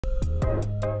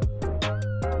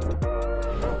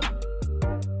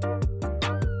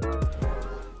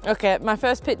Okay, my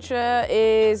first picture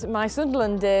is my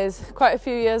Sunderland days, quite a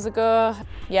few years ago.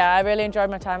 Yeah, I really enjoyed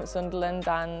my time at Sunderland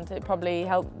and it probably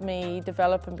helped me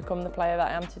develop and become the player that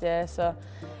I am today. So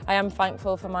I am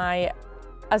thankful for my,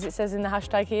 as it says in the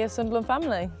hashtag here, Sunderland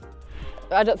family.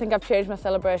 I don't think I've changed my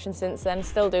celebration since then,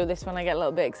 still do this when I get a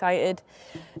little bit excited.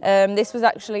 This was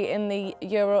actually in the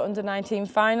Euro Under-19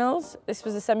 finals. This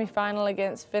was a semi-final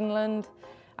against Finland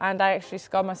and I actually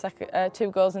scored my two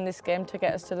goals in this game to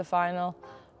get us to the final.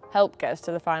 Help get us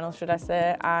to the final, should I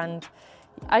say, and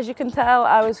as you can tell,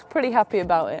 I was pretty happy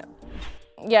about it.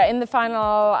 Yeah, in the final,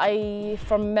 I,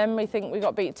 from memory, think we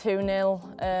got beat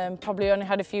 2-0, probably only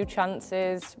had a few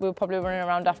chances. We were probably running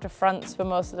around after France for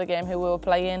most of the game who we were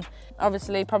playing.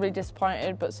 Obviously, probably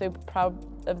disappointed, but super proud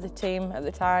of the team at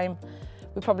the time.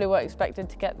 We probably weren't expected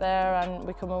to get there and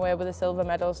we come away with a silver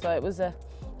medal, so it was a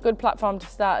good platform to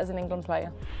start as an England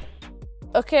player.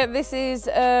 Okay, this is,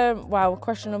 wow,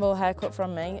 questionable haircut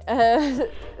from me.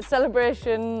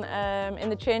 Celebration in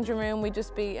the changing room, we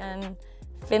just beaten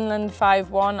Finland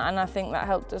 5-1 and I think that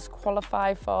helped us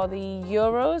qualify for the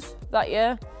Euros that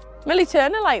year. Millie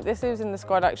Turner like this, who's in the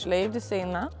squad actually, I've just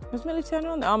seen that. Was Millie Turner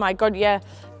on there? Oh my God, yeah.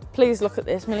 Please look at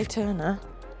this, Millie Turner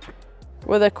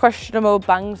with the questionable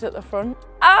bangs at the front.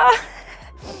 Ah!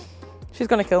 She's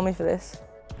gonna kill me for this.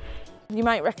 You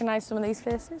might recognise some of these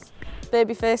faces.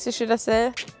 Baby faces, should I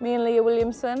say. Me and Leah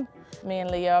Williamson. Me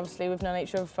and Leah, obviously, we've known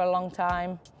each other for a long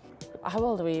time. How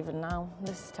old are we even now?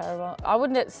 This is terrible. I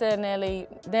wouldn't say nearly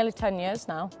 10 years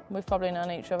now. We've probably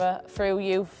known each other through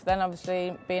youth, then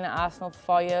obviously being at Arsenal for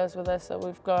 4 years with her, so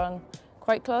we've grown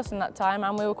quite close in that time,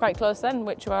 and we were quite close then,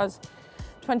 which was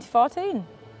 2014.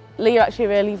 Leah actually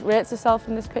really rates herself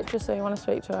in this picture, so you want to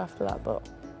speak to her after that, but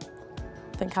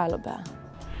I think I look better.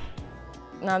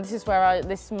 Now this is where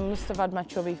this must have had my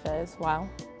chubby phase, wow.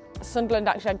 Sunderland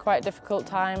actually had quite a difficult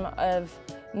time of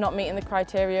not meeting the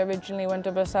criteria originally when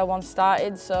WSL1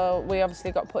 started, so we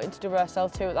obviously got put into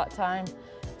WSL2 at that time.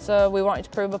 So we wanted to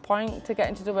prove a point to get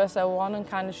into WSL1 and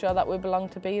kind of show that we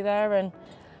belonged to be there, and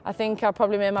I think I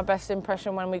probably made my best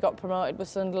impression when we got promoted with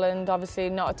Sunderland. Obviously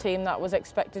not a team that was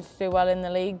expected to do well in the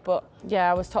league, but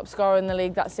yeah, I was top scorer in the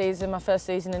league that season, my first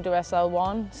season in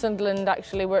WSL1. Sunderland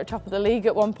actually were at top of the league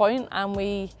at one point and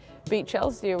we beat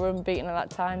Chelsea, who were unbeaten at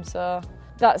that time. So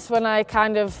that's when I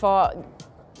kind of thought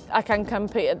I can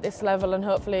compete at this level and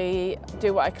hopefully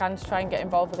do what I can to try and get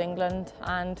involved with England.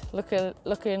 And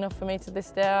lucky enough for me to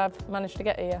this day, I've managed to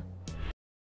get here.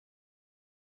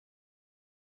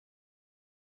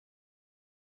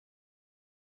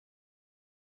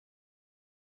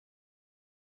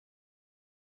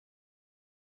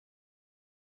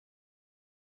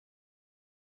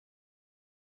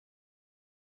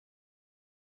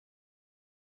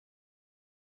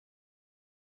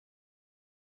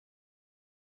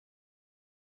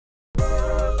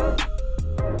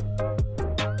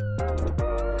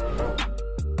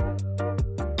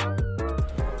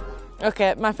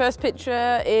 Okay, my first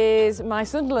picture is my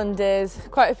Sunderland days,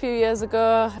 quite a few years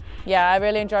ago. Yeah, I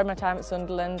really enjoyed my time at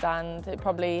Sunderland and it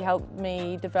probably helped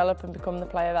me develop and become the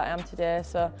player that I am today.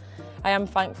 So I am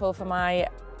thankful for my,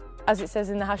 as it says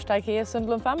in the hashtag here,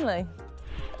 Sunderland family.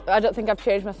 I don't think I've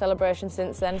changed my celebration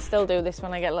since then, still do this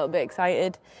when I get a little bit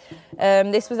excited.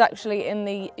 This was actually in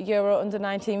the Euro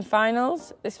Under-19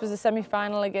 finals. This was a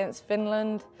semi-final against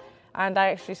Finland and I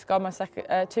actually scored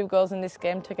my two goals in this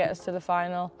game to get us to the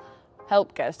final.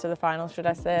 Help get us to the final, should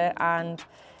I say, and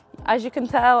as you can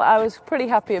tell, I was pretty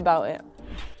happy about it.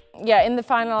 Yeah, in the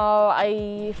final,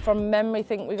 I, from memory,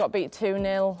 think we got beat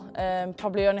 2-0,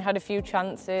 probably only had a few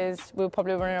chances. We were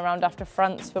probably running around after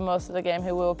France for most of the game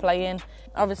who we were playing.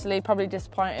 Obviously, probably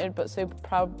disappointed, but super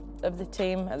proud of the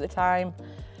team at the time.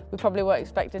 We probably weren't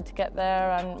expected to get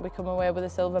there and we come away with a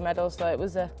silver medal, so it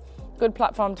was a good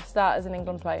platform to start as an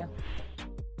England player.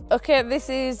 Okay, this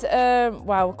is,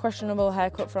 wow, questionable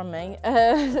haircut from me.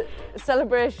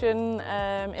 Celebration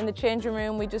in the changing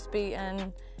room, we just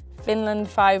beaten Finland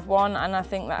 5-1 and I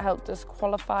think that helped us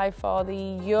qualify for the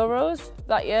Euros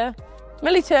that year.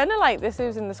 Millie Turner like this,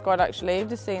 who's in the squad actually, I've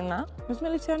just seen that. Was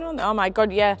Millie Turner on there? Oh my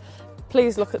God, yeah.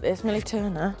 Please look at this, Millie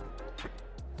Turner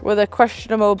with the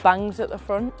questionable bangs at the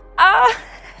front. Ah!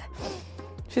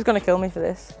 She's gonna kill me for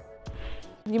this.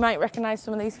 You might recognise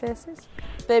some of these faces.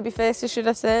 Baby faces, should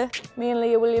I say. Me and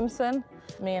Leah Williamson.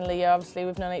 Me and Leah, obviously,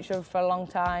 we've known each other for a long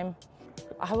time.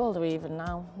 How old are we even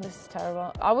now? This is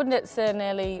terrible. I wouldn't say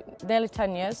nearly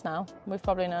 10 years now. We've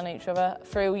probably known each other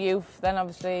through youth, then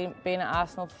obviously being at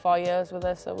Arsenal for 4 years with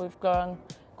her, so we've grown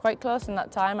quite close in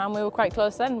that time, and we were quite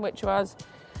close then, which was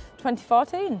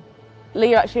 2014.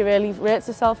 Leah actually really rates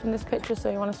herself in this picture, so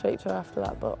you want to speak to her after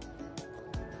that, but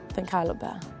I think I look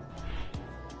better.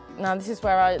 Now this is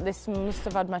where this must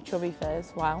have had my chubby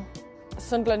phase, wow.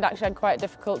 Sunderland actually had quite a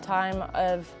difficult time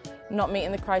of not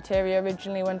meeting the criteria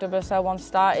originally when WSL1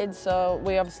 started, so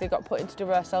we obviously got put into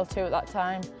WSL2 at that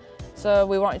time. So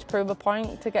we wanted to prove a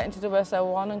point to get into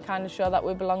WSL1 and kind of show that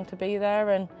we belonged to be there.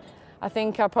 And I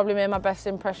think I probably made my best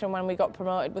impression when we got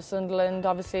promoted with Sunderland.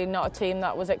 Obviously not a team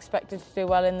that was expected to do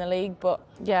well in the league, but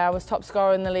yeah, I was top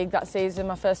scorer in the league that season,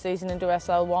 my first season in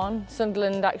WSL1.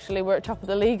 Sunderland actually were at top of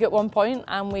the league at one point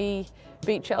and we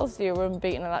beat Chelsea, who were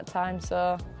unbeaten at that time.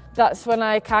 So that's when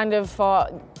I kind of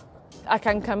thought I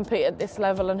can compete at this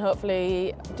level and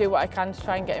hopefully do what I can to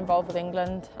try and get involved with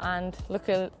England. And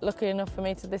lucky enough for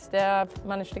me to this day, I've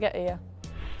managed to get here.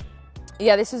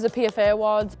 Yeah, this was the PFA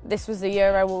Awards. This was the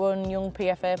year I won Young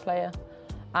PFA Player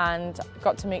and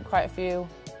got to meet quite a few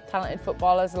talented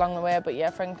footballers along the way. But yeah,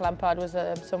 Frank Lampard was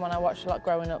someone I watched a lot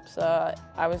growing up, so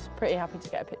I was pretty happy to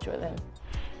get a picture with him.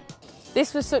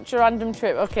 This was such a random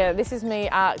trip. Okay, this is me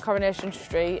at Coronation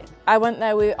Street. I went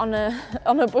there on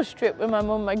a bus trip with my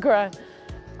mum, my gran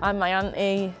and my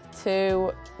auntie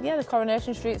to the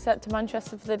Coronation Street set to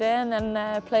Manchester for the day, and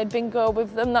then played bingo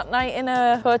with them that night in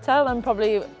a hotel. And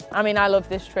I love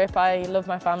this trip, I love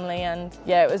my family, and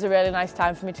yeah, it was a really nice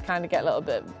time for me to kind of get a little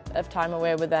bit of time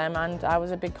away with them, and I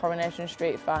was a big Coronation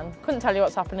Street fan. Couldn't tell you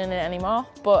what's happening in it anymore,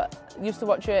 but used to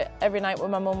watch it every night with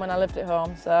my mum when I lived at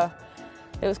home, so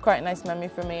it was quite a nice memory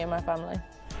for me and my family.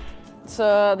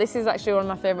 So this is actually one of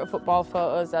my favourite football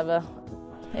photos ever.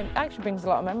 It actually brings a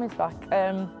lot of memories back.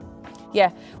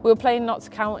 Yeah, we were playing Notts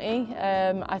County.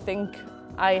 I think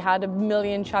I had a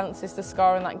million chances to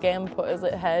score in that game, put us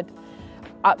ahead.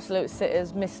 Absolute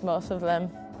sitters, missed most of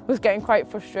them. Was getting quite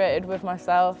frustrated with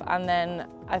myself, and then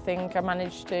I think I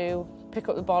managed to pick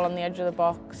up the ball on the edge of the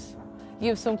box,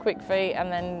 use some quick feet,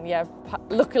 and then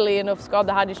luckily enough scored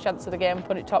the hardest chance of the game,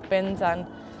 put it top bins, and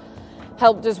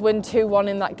helped us win 2-1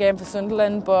 in that game for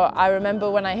Sunderland. But I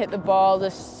remember when I hit the ball,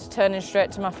 just turning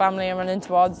straight to my family and running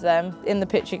towards them. In the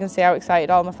pitch you can see how excited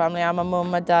all my family are, my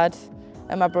mum, my dad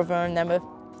and my brother, and them were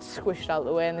squished out of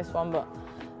the way in this one. But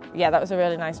yeah, that was a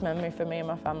really nice memory for me and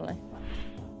my family.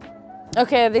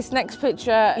 Okay, this next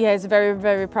picture is a very,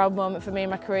 very proud moment for me in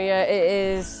my career. It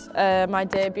is my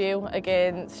debut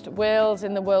against Wales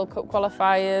in the World Cup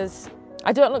qualifiers.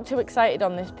 I don't look too excited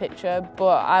on this picture,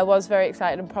 but I was very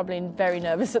excited and probably very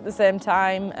nervous at the same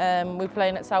time. We were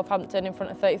playing at Southampton in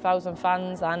front of 30,000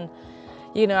 fans, and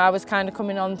I was kind of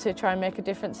coming on to try and make a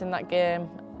difference in that game.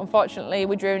 Unfortunately,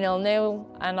 we drew 0-0,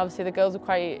 and obviously the girls were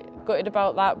quite gutted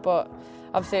about that, but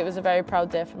obviously it was a very proud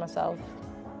day for myself.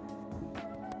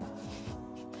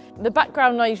 The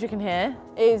background noise you can hear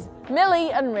is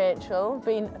Millie and Rachel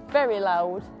being very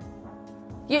loud.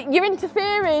 You're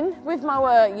interfering with my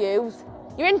work, yous.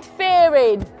 You're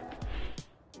interfering.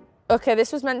 Okay,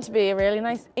 this was meant to be a really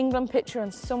nice England picture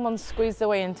and someone squeezed their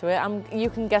way into it. You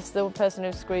can guess the person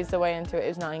who squeezed their way into it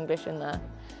is not English in there.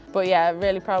 But yeah,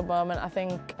 really proud moment. I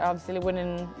think obviously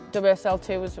winning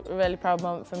WSL2 was a really proud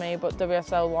moment for me, but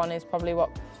WSL1 is probably what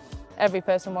every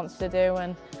person wants to do,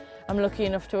 and I'm lucky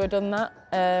enough to have done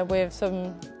that with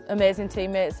some amazing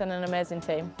teammates and an amazing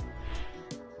team.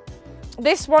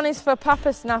 This one is for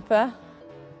Papa Snapper.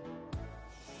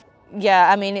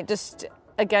 Yeah, it just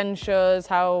again shows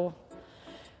how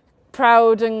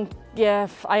proud and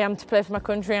I am to play for my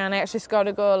country, and I actually scored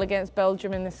a goal against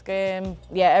Belgium in this game.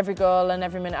 Yeah, every goal and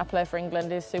every minute I play for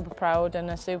England is super proud and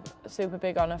a super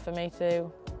big honour for me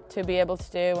to be able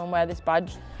to do and wear this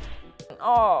badge.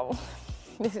 Oh,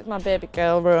 this is my baby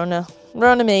girl,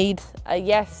 Rona Mead.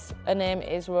 Yes, her name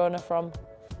is Rona from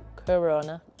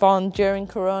Corona. Born during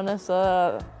Corona,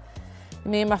 so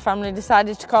me and my family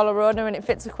decided to call her Rona, and it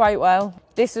fits her quite well.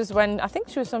 This was when I think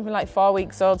she was something like 4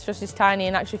 weeks old, so she's tiny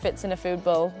and actually fits in a food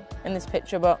bowl in this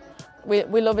picture, but we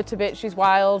love her to bits. She's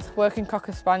wild, working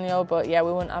Cocker Spaniel, but yeah,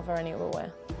 we wouldn't have her any other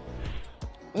way.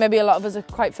 Maybe a lot of us are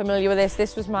quite familiar with this.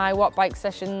 This was my watt bike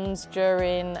sessions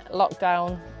during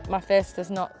lockdown. My face does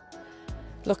not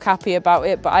look happy about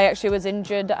it, but I actually was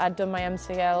injured. I'd done my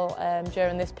MCL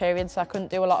during this period, so I couldn't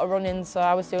do a lot of running, so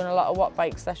I was doing a lot of watt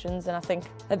bike sessions, and I think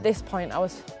at this point I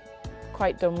was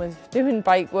quite done with doing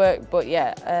bike work, but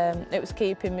yeah, it was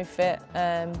keeping me fit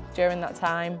during that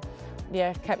time.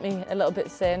 Yeah, kept me a little bit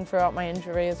sane throughout my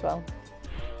injury as well.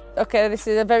 Okay, this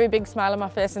is a very big smile on my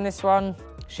face in this one.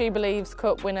 She Believes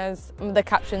Cup winners. The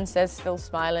caption says still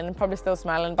smiling, and probably still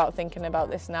smiling about thinking about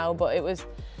this now, but it was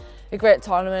a great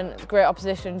tournament, great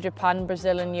opposition, Japan,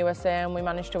 Brazil and USA, and we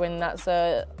managed to win that.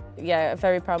 So yeah, a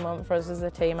very proud moment for us as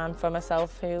a team and for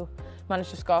myself, who managed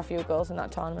to score a few goals in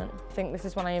that tournament. I think this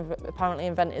is when I apparently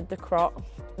invented the crot.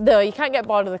 Though you can't get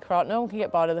bored of the crot, no one can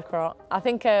get bored of the crot. I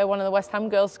think one of the West Ham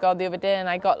girls scored the other day and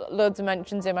I got loads of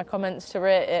mentions in my comments to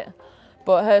rate it,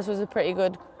 but hers was a pretty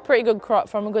good crot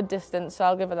from a good distance, so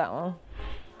I'll give her that one.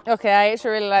 Okay, I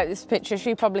actually really like this picture.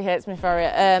 She probably hates me for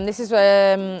it. This is,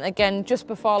 again, just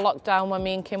before lockdown when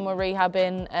me and Kim were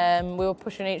rehabbing. We were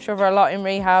pushing each other a lot in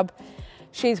rehab.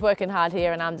 She's working hard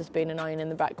here and I'm just being annoying in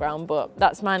the background, but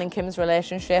that's mine and Kim's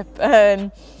relationship.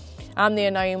 I'm the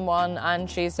annoying one and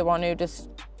she's the one who just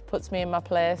puts me in my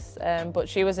place. But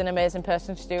she was an amazing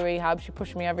person to do rehab. She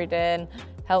pushed me every day and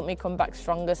helped me come back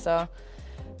stronger. So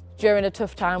during a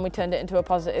tough time, we turned it into a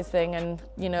positive thing and,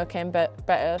 you know, came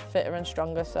better, fitter and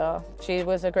stronger. So she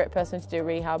was a great person to do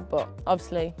rehab, but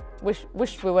obviously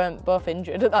wished we weren't both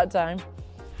injured at that time.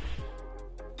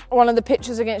 One of the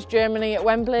pictures against Germany at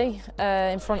Wembley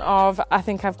in front of, I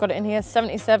think I've got it in here,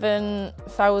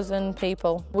 77,000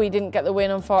 people. We didn't get the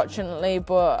win, unfortunately,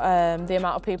 but the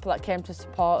amount of people that came to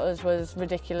support us was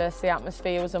ridiculous. The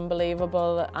atmosphere was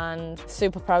unbelievable and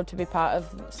super proud to be part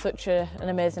of such an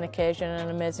amazing occasion and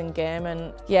an amazing game.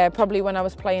 And yeah, probably when I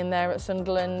was playing there at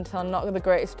Sunderland on not the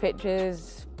greatest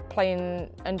pitches, playing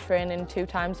and training 2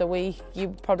 times a week,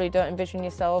 you probably don't envision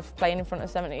yourself playing in front of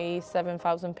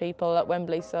 77,000 people at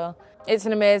Wembley. So it's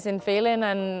an amazing feeling,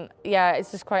 and yeah,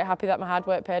 it's just quite happy that my hard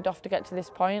work paid off to get to this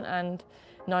point and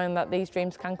knowing that these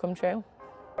dreams can come true.